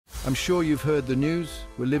I'm sure you've heard the news.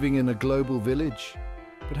 We're living in a global village.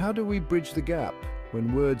 But how do we bridge the gap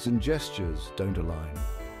when words and gestures don't align?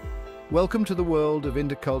 Welcome to the world of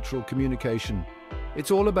intercultural communication.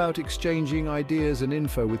 It's all about exchanging ideas and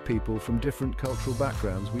info with people from different cultural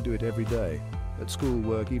backgrounds. We do it every day, at school,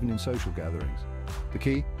 work, even in social gatherings. The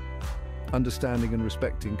key? Understanding and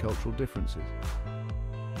respecting cultural differences.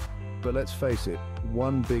 But let's face it,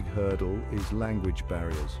 one big hurdle is language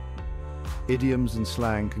barriers. Idioms and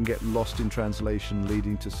slang can get lost in translation,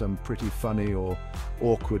 leading to some pretty funny or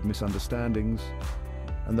awkward misunderstandings.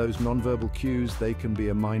 And those nonverbal cues, they can be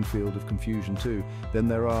a minefield of confusion too. Then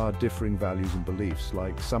there are differing values and beliefs,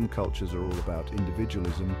 like some cultures are all about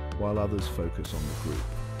individualism, while others focus on the group.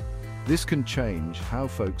 This can change how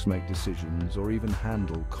folks make decisions or even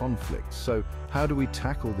handle conflicts. So how do we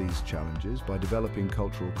tackle these challenges? By developing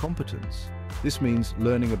cultural competence. This means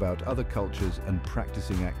learning about other cultures and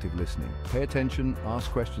practicing active listening. Pay attention, ask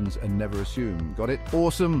questions, and never assume. Got it?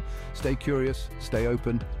 Awesome! Stay curious, stay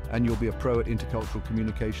open, and you'll be a pro at intercultural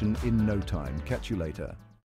communication in no time. Catch you later.